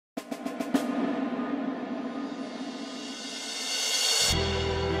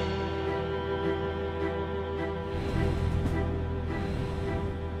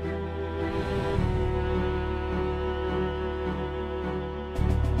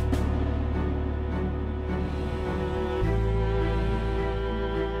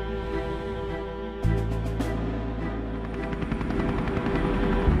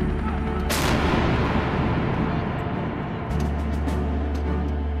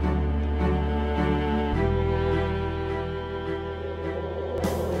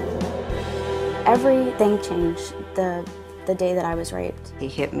Everything changed the day that I was raped. He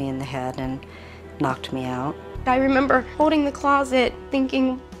hit me in the head and knocked me out. I remember holding the closet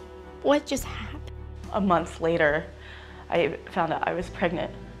thinking, what just happened? A month later, I found out I was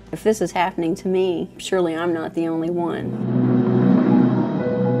pregnant. If this is happening to me, surely I'm not the only one.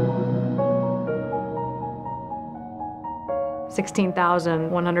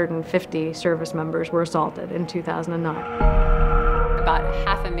 $16,150 service members were assaulted in 2009. About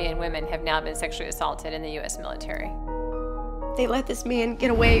 500,000 women have now been sexually assaulted in the U.S. military. They let this man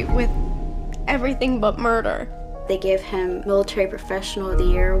get away with everything but murder. They gave him Military Professional of the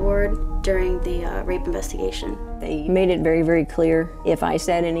Year award during the rape investigation. They made it very, very clear if I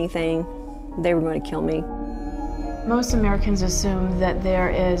said anything, they were going to kill me. Most Americans assume that there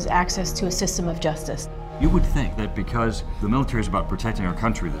is access to a system of justice. You would think that because the military is about protecting our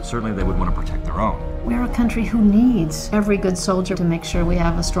country, that certainly they would want to protect their own. We're a country who needs every good soldier to make sure we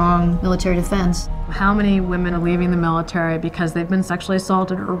have a strong military defense. How many women are leaving the military because they've been sexually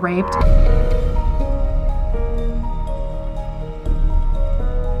assaulted or raped?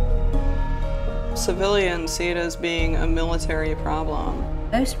 Civilians see it as being a military problem.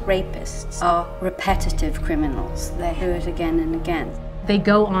 Most rapists are repetitive criminals. They do it again and again. They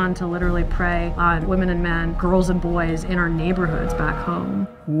go on to literally prey on women and men, girls and boys in our neighborhoods back home.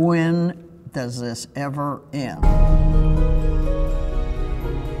 When does this ever end?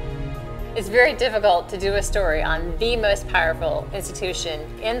 It's very difficult to do a story on the most powerful institution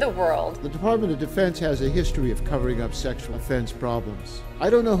in the world. The Department of Defense has a history of covering up sexual offense problems.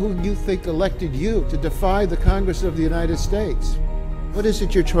 I don't know who you think elected you to defy the Congress of the United States. What is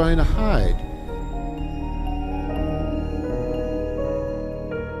it you're trying to hide?